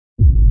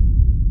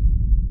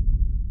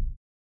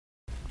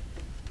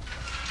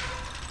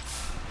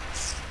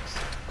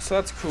So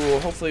that's cool.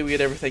 Hopefully we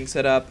get everything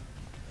set up.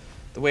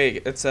 The way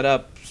it's set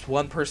up,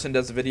 one person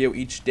does a video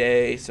each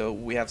day, so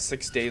we have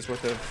 6 days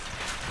worth of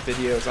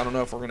videos. I don't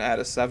know if we're going to add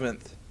a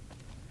 7th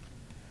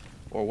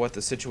or what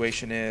the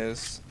situation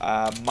is.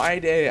 My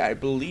day, I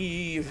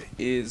believe,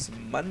 is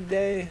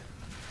Monday.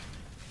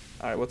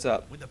 Alright, what's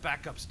up? When the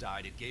backups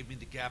died, it gave me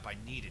the gap I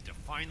needed to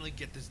finally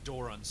get this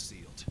door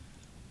unsealed.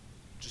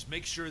 Just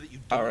make sure that you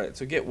do. Alright,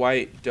 so get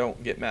White,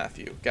 don't get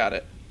Matthew. Got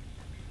it.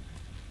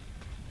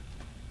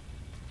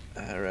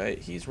 Alright,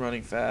 he's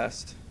running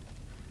fast.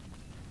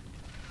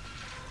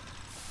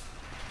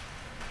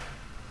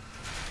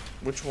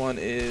 Which one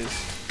is...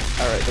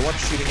 Alright, the one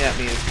shooting at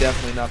me is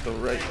definitely not the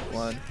right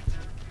one.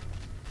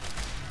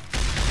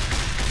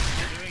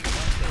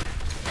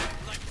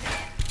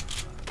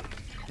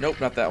 Nope,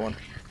 not that one.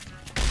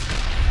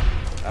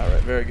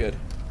 Alright, very good.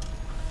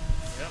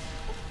 Yep,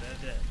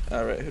 that's it.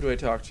 Alright, who do I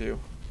talk to?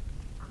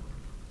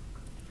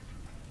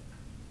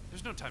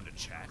 There's no time to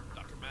chat.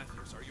 Dr.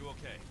 Matthews, are you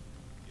okay?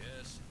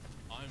 Yes,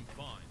 I'm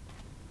fine.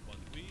 But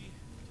we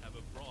have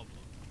a problem.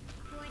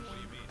 What do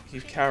you mean?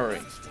 He's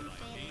cowering. That's what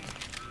I mean.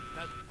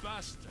 That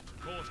bastard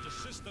caused a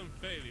system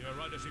failure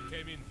right as you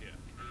came in here.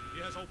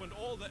 He has opened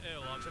all the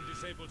airlocks and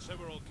disabled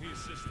several key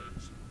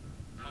systems.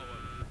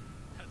 However,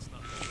 that's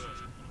not the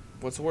worst part.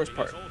 What's the worst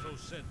part? He has also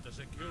sent the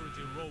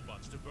security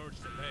robots to purge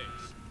the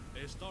base.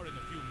 They start in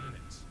a few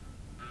minutes.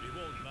 We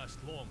won't last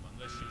long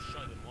unless you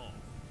shut them off.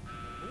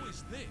 Who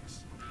is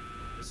this?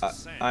 This is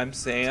Sam. I'm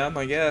Sam,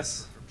 I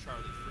guess. From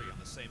Charlie 3 on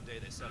the same day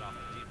they set off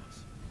at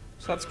DEIMOS.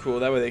 So that's cool.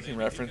 That way they can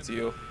reference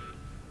you. Well,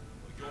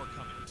 you're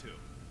coming too.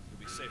 You'll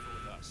be safer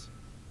with us.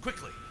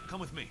 Quickly, come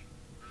with me.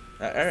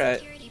 Alright.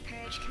 Security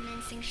purge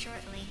commencing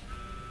shortly.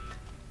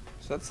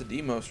 So that's the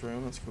DEIMOS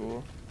room. That's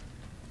cool.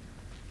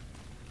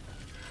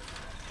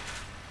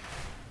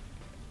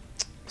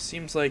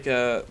 Seems like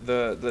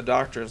the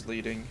doctor's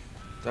leading.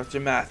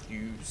 Dr.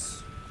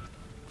 Matthews.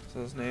 Is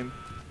that his name?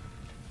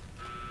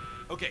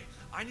 Okay,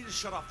 I need to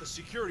shut off the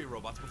security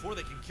robots before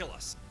they can kill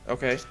us.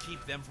 Okay. Just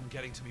keep them from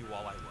getting to me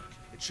while I work.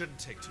 It shouldn't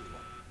take too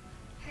long.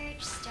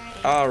 Purge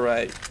starting.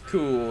 Alright,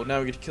 cool.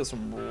 Now we get to kill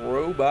some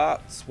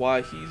robots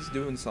while he's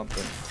doing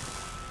something.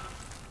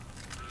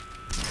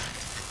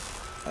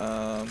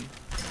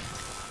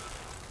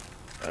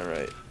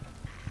 Alright.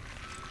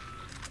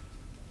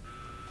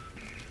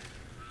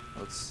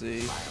 Let's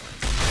see.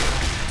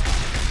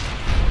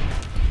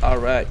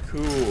 Alright,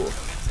 cool.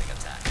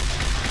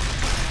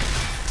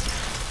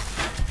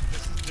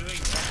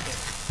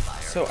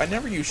 So I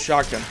never use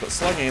shotguns, but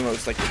slug ammo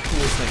is like the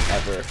coolest thing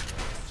ever.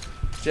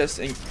 Just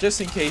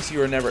in case you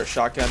were never a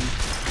shotgun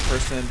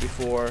person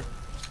before,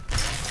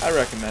 I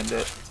recommend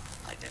it.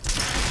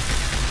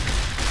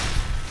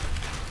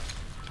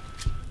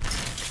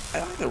 I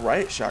like the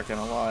riot shotgun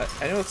a lot.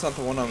 I know it's not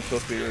the one I'm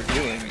supposed to be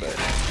reviewing, but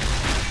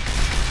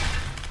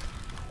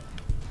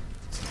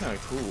it's kind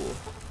of cool.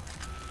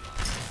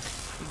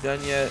 You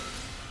done yet?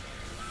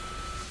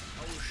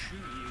 I will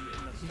shoot you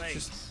in the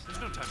face. There's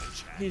no time to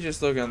chat. He's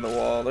just looking at the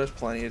wall. There's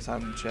plenty of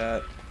time to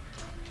chat.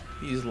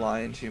 He's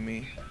lying to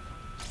me.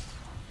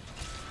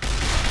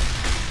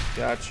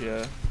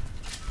 Gotcha.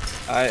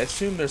 I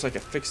assume there's like a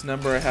fixed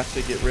number I have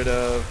to get rid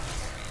of.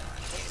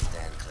 Please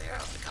stand clear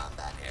of the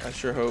combat area. I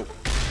sure hope. I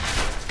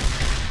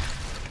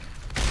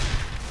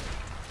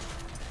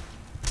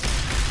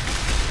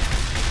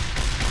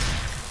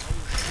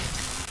will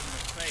shoot you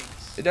in the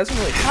face. It doesn't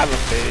really have a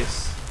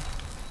face,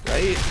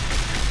 right?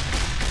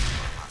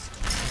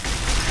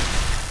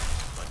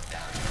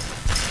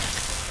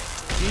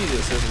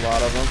 Jesus, there's a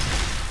lot of them.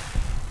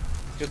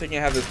 Good thing I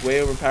have this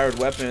way overpowered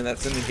weapon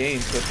that's in the game,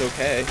 so it's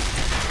okay.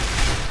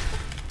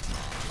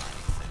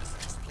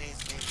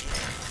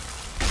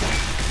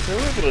 Is there a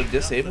way to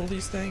disable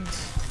these things?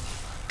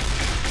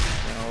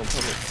 No,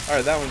 probably.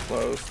 Alright, that one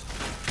closed.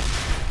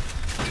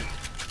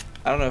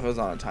 I don't know if it was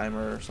on a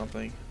timer or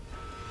something.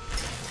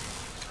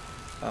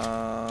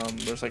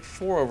 There's like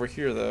 4 over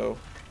here though.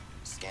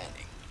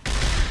 Scanning.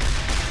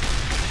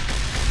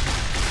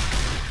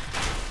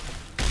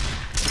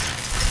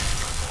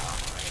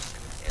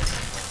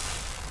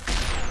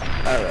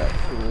 Alright,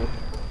 cool.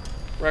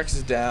 Rex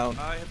is down.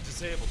 I have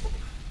disabled them.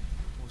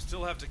 We'll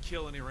still have to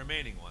kill any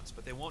remaining ones,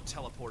 but they won't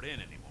teleport in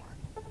anymore.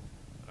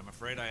 But I'm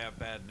afraid I have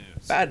bad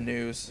news. Bad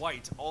news.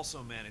 White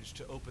also managed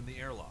to open the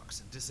airlocks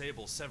and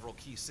disable several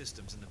key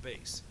systems in the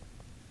base.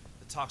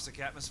 The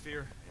toxic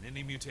atmosphere and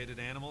any mutated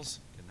animals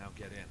can now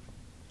get in.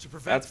 To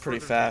prevent That's pretty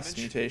further fast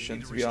damage, mutation, we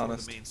need to be restore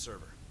honest. The main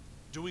server.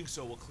 Doing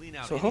so will clean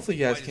out So anything hopefully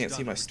you guys White has can't see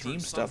done my to Steam return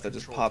stuff some that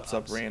just control pops to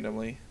up us.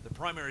 randomly. The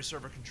primary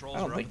server controls I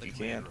don't are up think in the you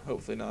command can. room.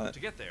 Hopefully not. To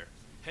get there,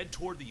 head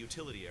toward the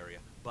utility area,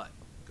 but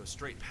go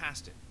straight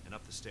past it and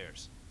up the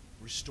stairs.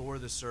 Restore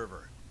the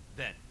server.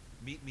 Then,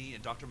 meet me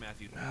and Dr.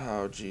 Matthew.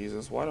 Oh,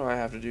 Jesus. Why do I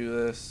have to do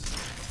this?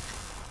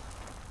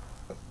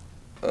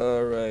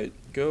 Alright.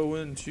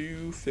 Going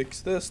to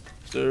fix this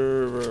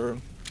server.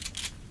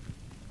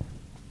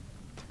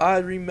 I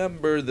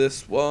remember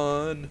this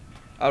one.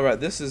 Alright,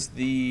 this is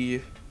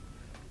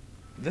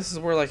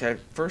where like I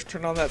first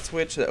turned on that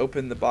switch that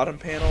opened the bottom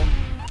panel.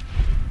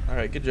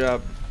 Alright, good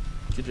job.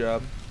 Good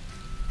job.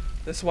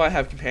 This is why I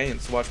have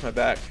companions to watch my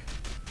back.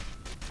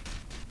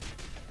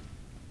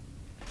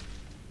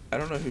 I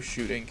don't know who's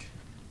shooting.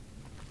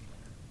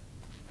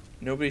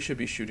 Nobody should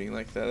be shooting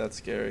like that. That's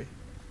scary.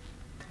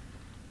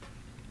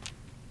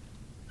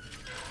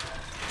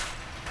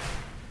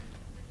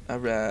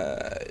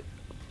 Alright.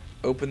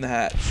 Open the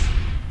hatch.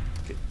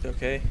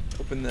 Okay.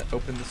 Open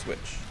the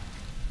switch.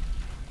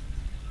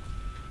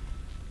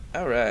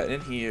 Alright,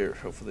 in here,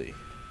 hopefully.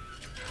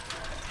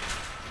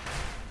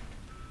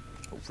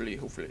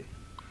 Hopefully.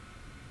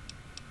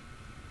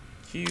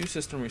 Q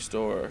system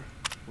restore.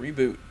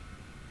 Reboot.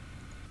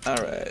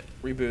 Alright,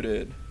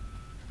 rebooted.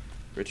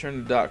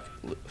 Return to Doc.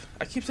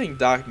 I keep saying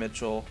Doc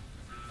Mitchell.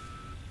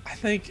 I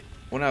think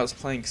when I was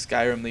playing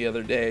Skyrim the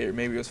other day, or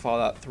maybe it was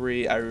Fallout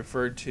 3, I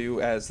referred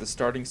to as the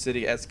starting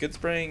city as Good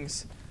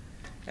Springs.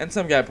 And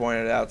some guy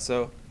pointed it out,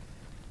 so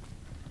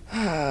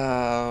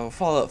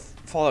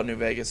Fallout New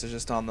Vegas is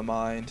just on the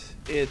mind.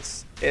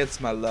 It's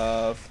my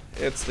love.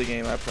 It's the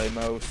game I play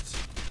most.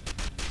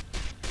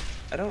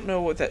 I don't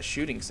know what that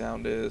shooting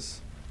sound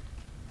is.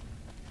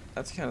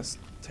 That's kind of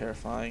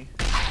terrifying.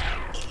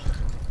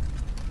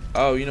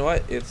 Oh, you know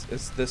what?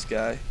 It's this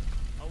guy.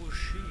 I will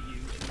shoot you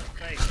in the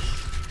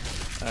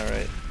face.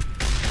 Alright.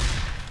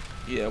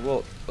 Yeah,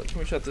 well, can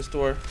we shut this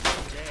door?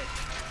 Dead.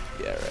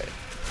 Yeah, right.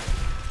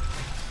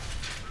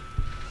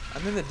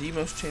 I'm in the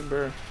DEIMOS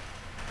chamber.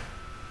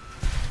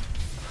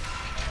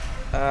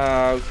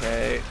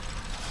 Okay.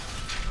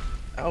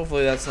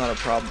 Hopefully that's not a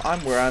problem.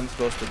 I'm where I'm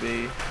supposed to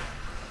be.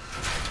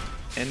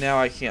 And now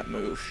I can't I will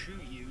move.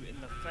 shoot you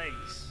in the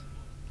face.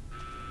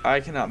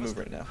 I cannot move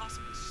right now.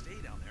 Possibly stay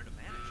down there to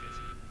manage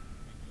it.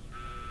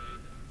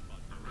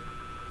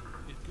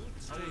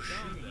 I will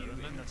shoot you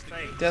in the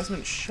face.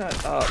 Desmond,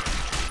 shut up.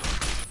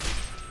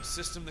 The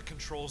system that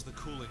controls the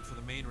cooling for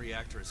the main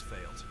reactor has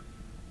failed.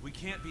 We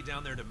can't be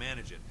down there to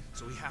manage it,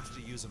 so we have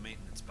to use a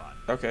maintenance bot.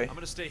 Okay. I'm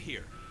gonna stay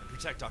here and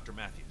protect Dr.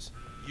 Matthews.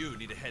 You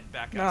need to head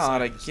back outside.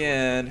 Not of the storage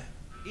again. room.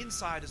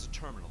 Inside is a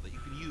terminal that you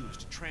can use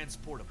to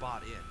transport a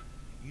bot in.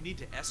 You need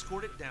to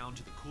escort it down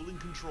to the cooling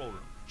control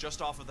room,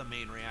 just off of the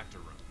main reactor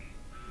room.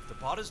 If the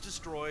bot is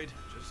destroyed,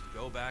 just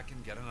go back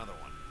and get another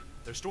one.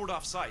 They're stored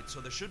off-site,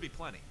 so there should be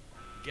plenty.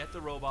 Get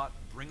the robot,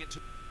 bring it to...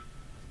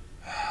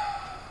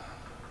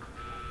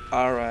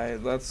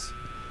 Alright, let's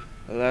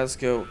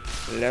go.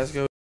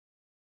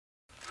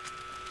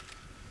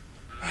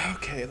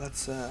 Okay,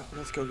 let's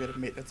go get a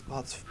maintenance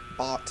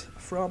bot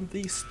from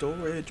the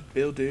storage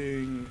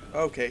building.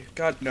 Okay,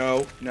 God, no.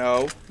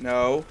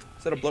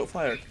 Is that a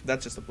bloatfly? Or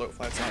that's just a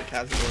bloatfly, it's not a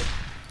casual.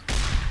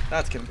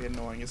 That's gonna be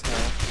annoying as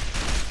hell.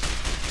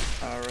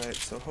 Alright,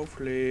 so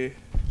hopefully...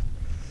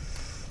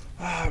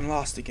 I'm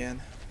lost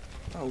again.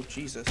 Oh,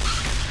 Jesus.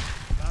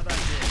 Bad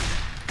idea.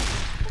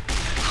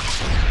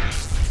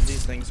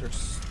 These things are...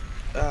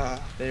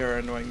 they are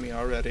annoying me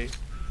already.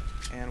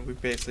 And we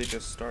basically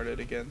just started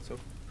again, so...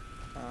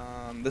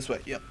 this way,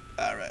 yep.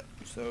 Alright,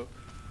 so...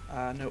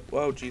 no,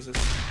 whoa, Jesus.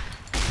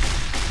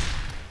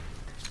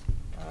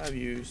 I've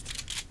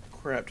used a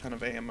crap ton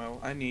of ammo.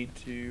 I need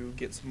to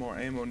get some more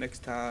ammo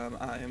next time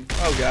I am...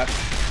 Oh, God.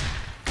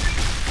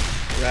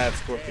 Rad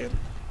Scorpion.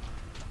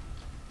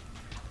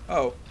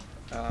 Oh.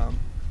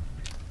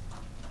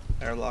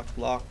 Airlock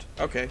blocked.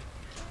 Okay.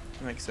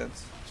 That makes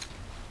sense.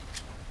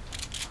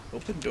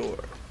 Open door.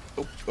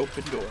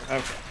 Open door.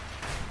 Okay.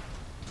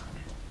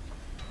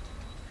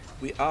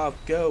 We are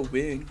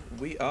going.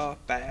 We are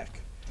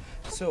back.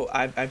 So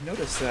I've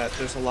noticed that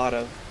there's a lot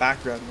of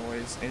background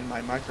noise in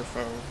my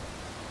microphone.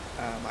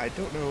 I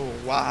don't know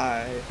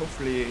why.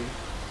 Hopefully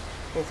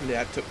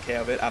I took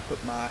care of it. I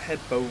put my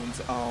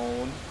headphones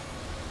on.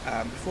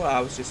 Before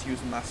I was just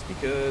using my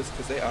speakers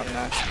because they are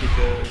nice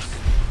speakers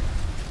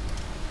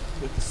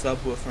with the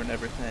subwoofer and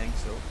everything.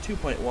 So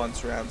 2.1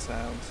 surround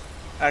sound.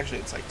 Actually,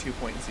 it's like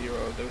 2.0.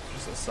 There's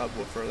just a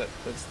subwoofer that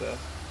does the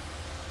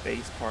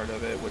bass part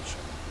of it, which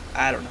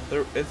I don't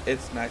know.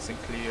 It's nice and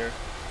clear.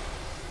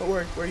 But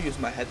we're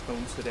using my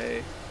headphones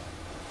today,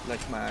 like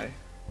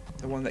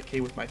the one that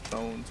came with my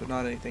phone. So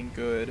not anything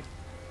good.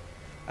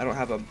 I don't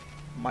have a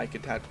mic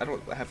attached. I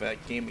don't have a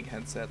gaming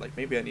headset. Like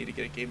maybe I need to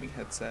get a gaming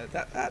headset.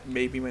 That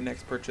may be my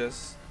next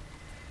purchase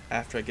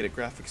after I get a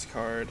graphics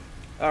card.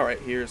 All right,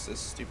 here's this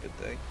stupid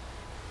thing.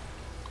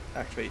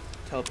 Activate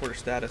teleporter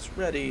status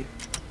ready.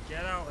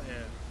 Get out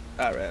here.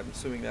 All right, I'm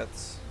assuming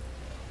that's.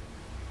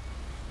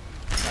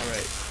 All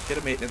right, get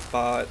a maintenance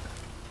bot.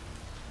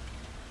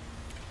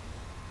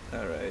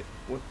 All right,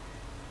 what?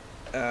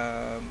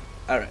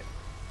 All right,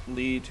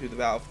 lead to the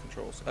valve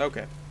controls.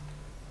 Okay.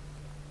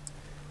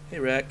 Hey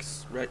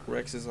Rex.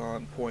 Rex is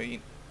on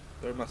point.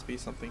 There must be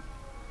something.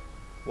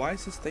 Why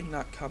is this thing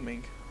not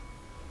coming?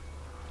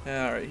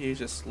 Alright, he's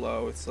just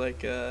slow. It's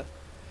like,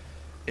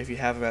 if you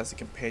have him as a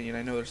companion.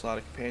 I know there's a lot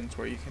of companions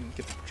where you can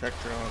get the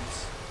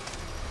projectrons.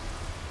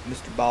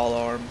 Mr. Ball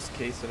Arms,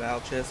 case of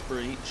owl chest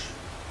breach.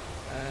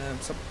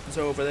 Something's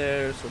over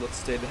there, so let's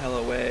stay the hell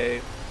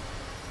away.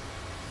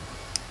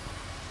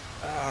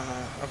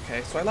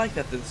 Okay, so I like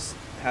that this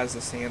has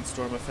the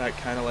sandstorm effect,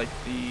 kind of like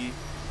the...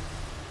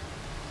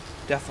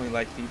 Definitely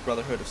like the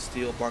Brotherhood of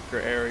Steel bunker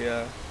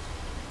area.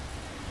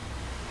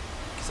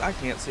 'Cause I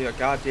can't see a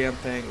goddamn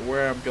thing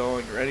where I'm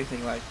going or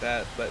anything like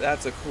that, but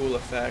that's a cool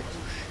effect. I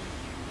will shoot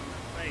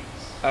you in the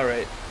face.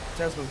 Alright,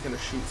 Desmond's gonna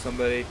shoot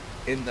somebody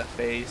in the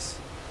face.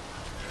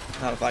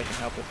 Not if I can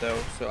help it though.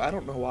 So I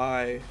don't know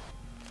why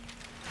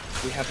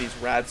we have these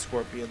rad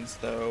scorpions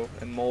though,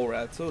 and mole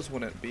rats. Those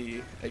wouldn't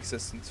be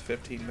existence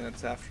 15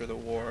 minutes after the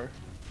war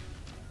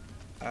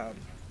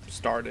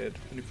started.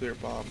 Nuclear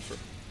bombs. Or,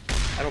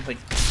 I don't think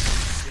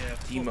Yeah,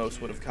 DEIMOS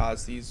fuck would you. have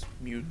caused these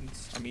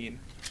mutants. I mean,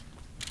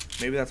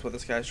 maybe that's what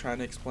this guy's trying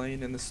to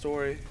explain in the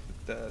story.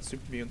 The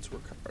super mutants were,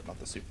 or not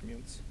the super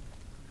mutants.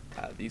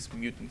 These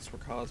mutants were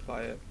caused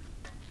by it.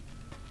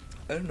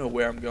 I don't know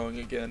where I'm going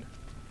again.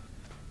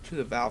 To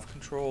the valve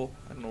control.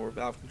 I don't know where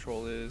valve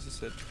control is.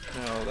 Is it?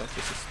 No, that's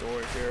just a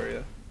storage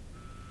area.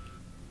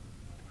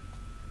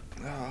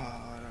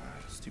 Ah,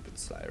 stupid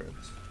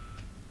sirens.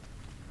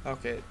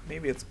 Okay,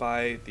 maybe it's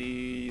by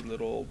the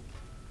little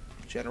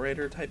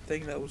generator type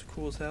thing that was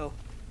cool as hell.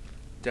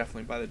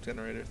 Definitely by the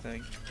generator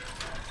thing.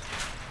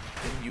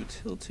 In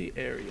utility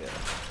area.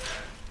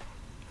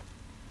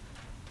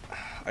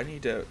 I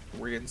need to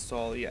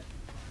reinstall the,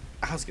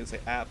 I was gonna say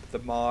app, the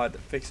mod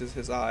that fixes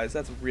his eyes.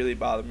 That's really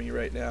bothering me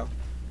right now.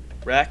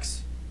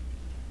 Rex,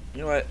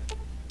 you know what?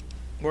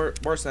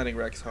 We're sending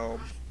Rex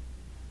home.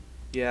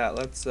 Yeah,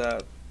 let's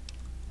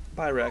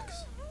bye Rex.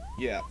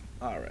 Yeah,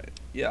 alright.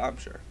 Yeah, I'm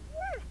sure.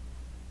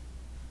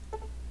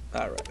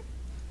 Alright.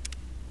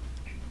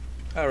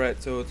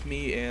 Alright, so it's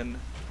me and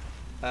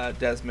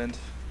Desmond,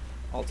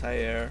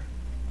 Altair,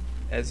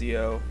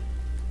 Ezio,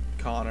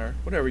 Connor,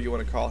 whatever you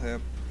want to call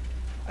him.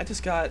 I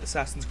just got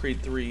Assassin's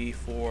Creed 3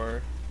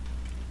 for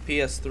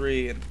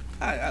PS3 and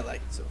I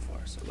like it so far,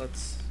 so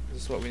this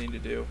is what we need to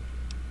do.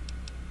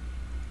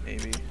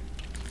 Maybe.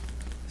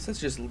 Let's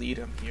just lead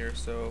him here,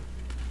 so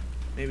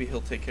maybe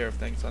he'll take care of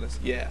things on his,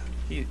 yeah,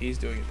 he's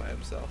doing it by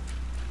himself.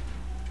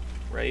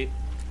 Right?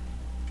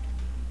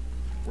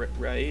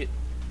 Right?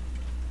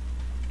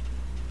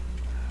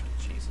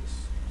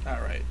 Jesus.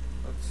 Alright.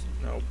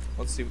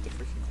 Let's see what the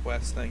freaking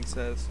quest thing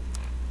says.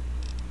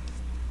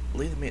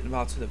 Lead the maintenance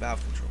bot to the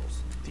valve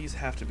controls. These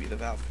have to be the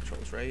valve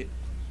controls, right?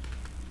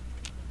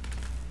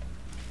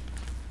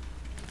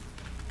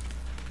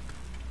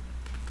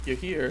 You're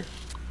here.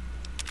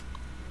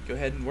 Go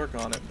ahead and work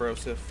on it,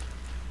 brosif.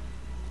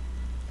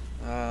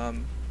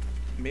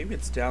 Maybe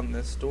it's down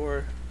this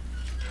door.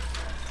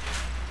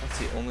 That's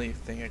the only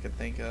thing I could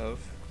think of.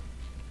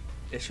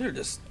 It should have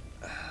just...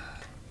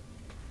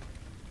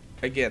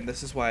 Again,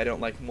 this is why I don't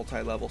like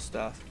multi-level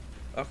stuff.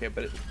 Okay,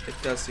 but it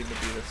does seem to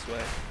be this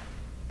way.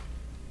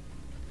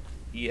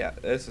 Yeah,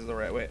 this is the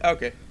right way.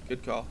 Okay,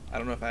 good call. I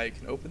don't know if I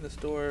can open this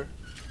door.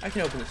 I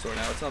can open this door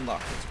now. It's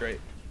unlocked. That's great.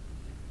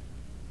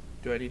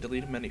 Do I need to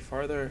lead him any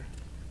farther?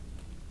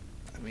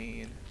 I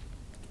mean...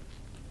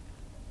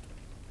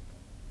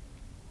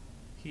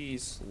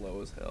 He's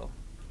slow as hell.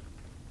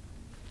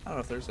 I don't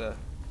know if there's a...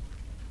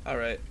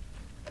 Alright.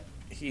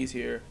 He's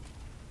here.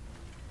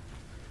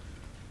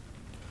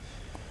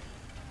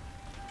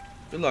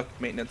 Good luck,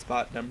 maintenance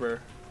bot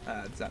number...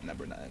 it's not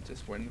number 9,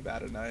 just we're in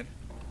Nevada 9.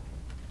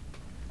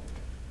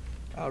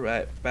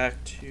 Alright,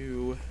 back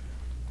to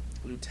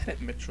Lieutenant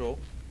Mitchell.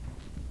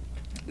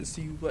 Let's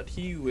see what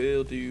he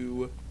will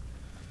do.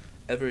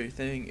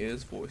 Everything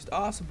is voiced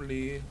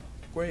awesomely.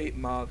 Great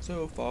mod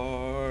so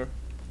far.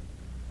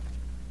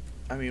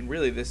 I mean,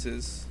 really, this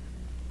is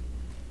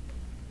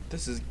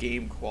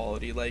game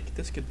quality. Like,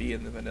 this could be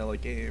in the vanilla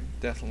game,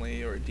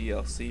 definitely, or a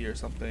DLC or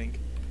something.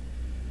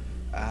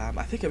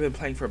 I think I've been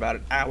playing for about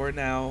an hour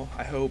now.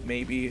 I hope,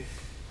 maybe.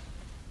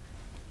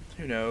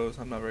 Who knows?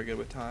 I'm not very good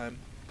with time.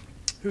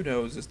 Who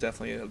knows is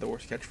definitely the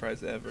worst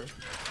catchphrase ever.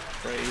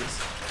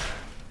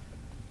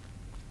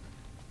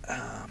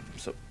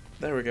 So,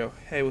 there we go.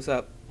 Hey, what's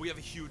up? We have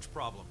a huge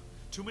problem.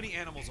 Too many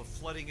animals are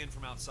flooding in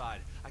from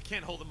outside. I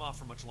can't hold them off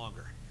for much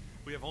longer.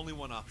 We have only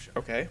one option.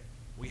 Okay.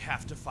 We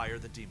have to fire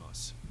the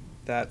DEIMOS.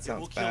 That It sounds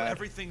will kill bad.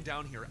 everything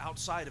down here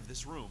outside of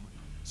this room,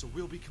 so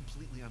we'll be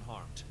completely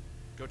unharmed.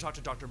 Go talk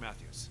to Dr.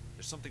 Matthews.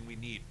 There's something we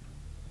need.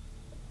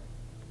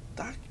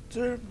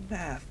 Dr.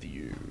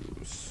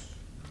 Matthews.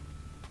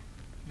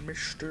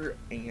 Mr.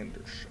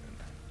 Anderson.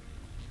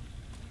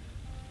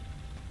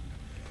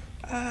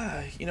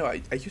 You know,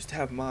 I used to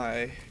have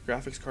my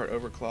graphics card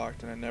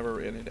overclocked and I never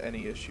ran into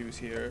any issues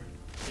here.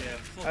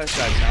 Yeah, I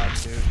decided not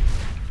to.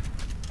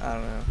 I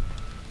don't know.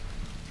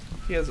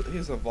 He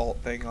has a vault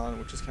thing on,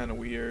 which is kind of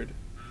weird.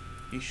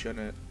 He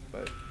shouldn't,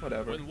 but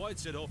whatever. When White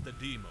set off the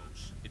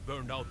DEIMOS, it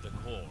burned out the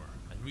core,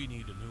 and we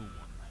need a new one.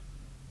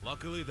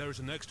 Luckily, there's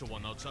an extra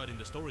one outside in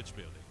the storage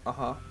building.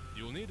 Uh-huh.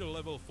 You'll need a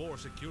level 4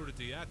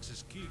 security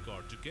access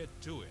keycard to get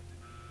to it.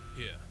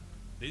 Here,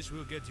 this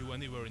will get you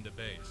anywhere in the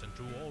base and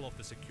through all of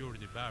the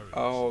security barriers.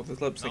 Oh, the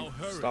lip sync Now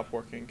hurry. stopped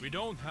working. We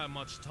don't have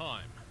much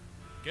time.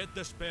 Get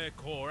the spare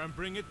core and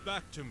bring it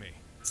back to me.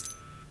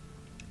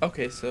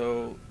 Okay,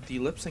 so the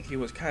lip syncing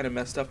was kind of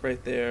messed up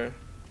right there.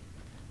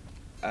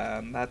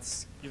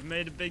 That's you've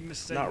made a big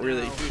mistake. not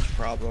really a now. huge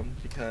problem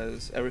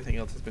because everything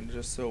else has been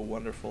just so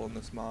wonderful in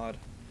this mod.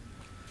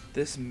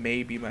 This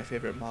may be my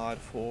favorite mod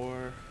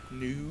for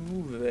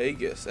New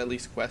Vegas, at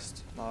least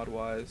quest mod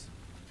wise.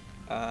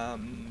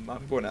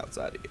 I'm going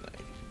outside again.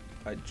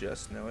 I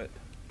just know it.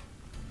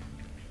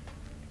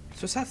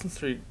 So Assassin's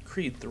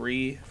Creed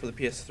 3 for the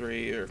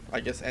PS3, or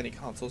I guess any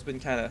console, has been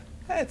kind of,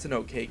 it's an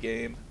okay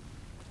game.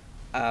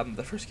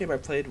 The first game I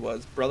played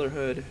was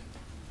Brotherhood,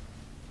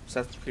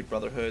 Assassin's Creed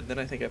Brotherhood. Then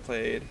I think I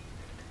played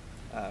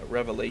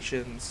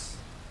Revelations.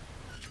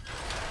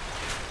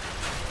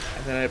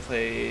 And then I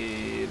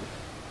played,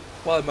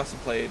 well, I must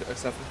have played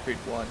Assassin's Creed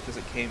 1 because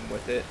it came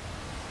with it,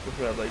 with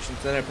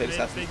Revelations. Then I played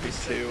Assassin's Creed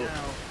 2.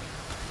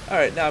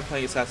 Alright, now I'm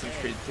playing Assassin's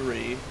Creed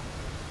 3.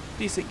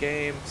 Decent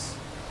games.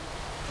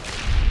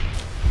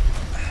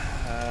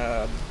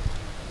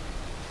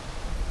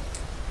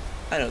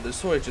 I know, the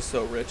story is just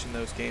so rich in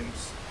those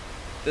games.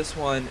 This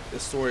one, the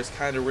story is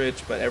kind of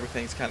rich, but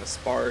everything's kind of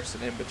sparse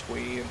and in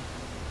between.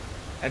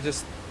 And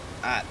just,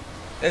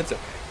 it's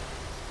okay.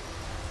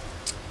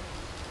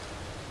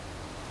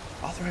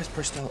 Authorized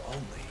personnel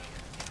only.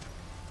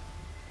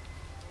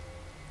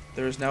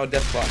 There is now a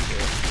death claw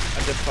here.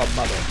 A death claw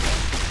mother.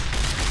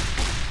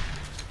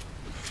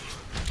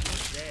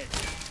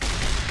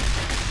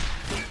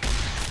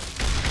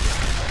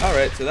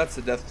 Alright, so that's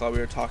the death claw we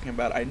were talking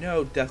about. I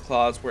know death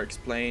claws were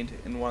explained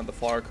in one of the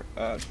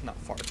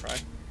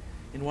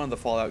in one of the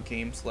Fallout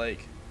games,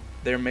 like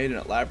they're made in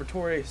a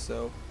laboratory,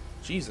 so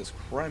Jesus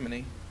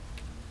criminy.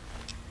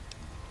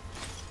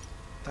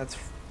 That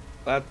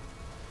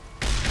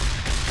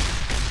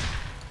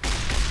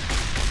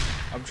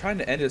I'm trying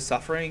to end his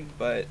suffering,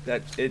 but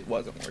it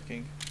wasn't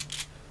working.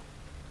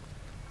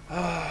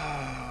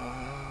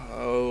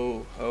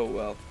 Oh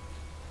well.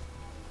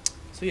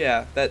 So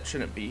yeah, that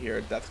shouldn't be here,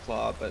 Death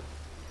Claw, but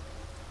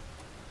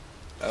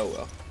oh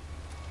well.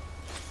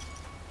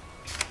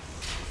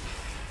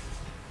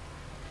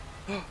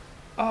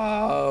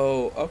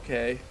 Oh,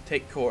 okay.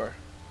 Take core.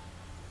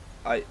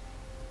 Alright,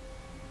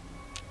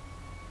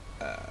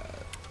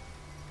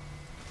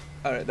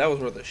 that was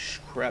worth a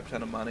crap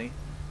ton of money.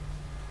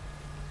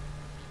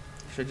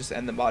 Should I just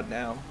end the mod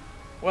now?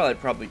 Well, I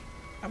wonder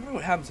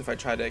what happens if I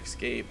try to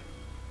escape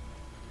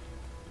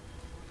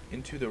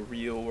into the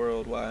real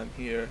world while I'm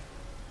here.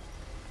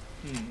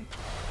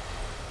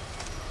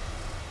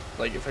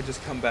 Like if I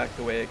just come back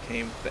the way it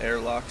came with the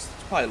airlocks,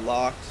 it's probably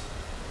locked.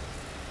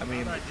 I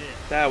mean,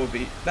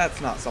 that's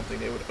not something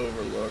they would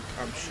overlook,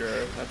 I'm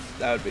sure.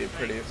 That would be a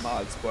pretty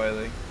mod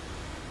spoiling.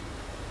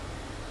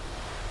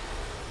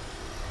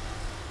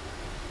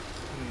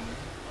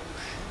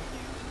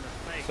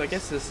 So I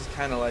guess this is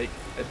kind of like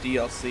a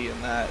DLC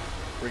in that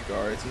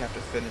regards. You have to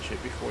finish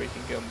it before you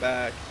can come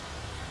back.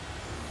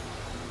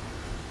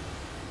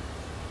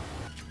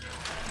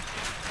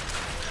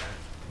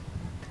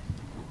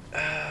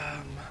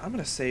 I'm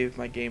gonna save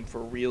my game for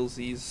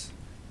realsies,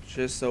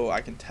 just so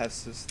I can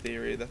test this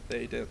theory that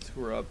they didn't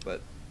screw up, but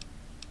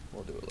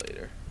we'll do it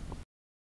later.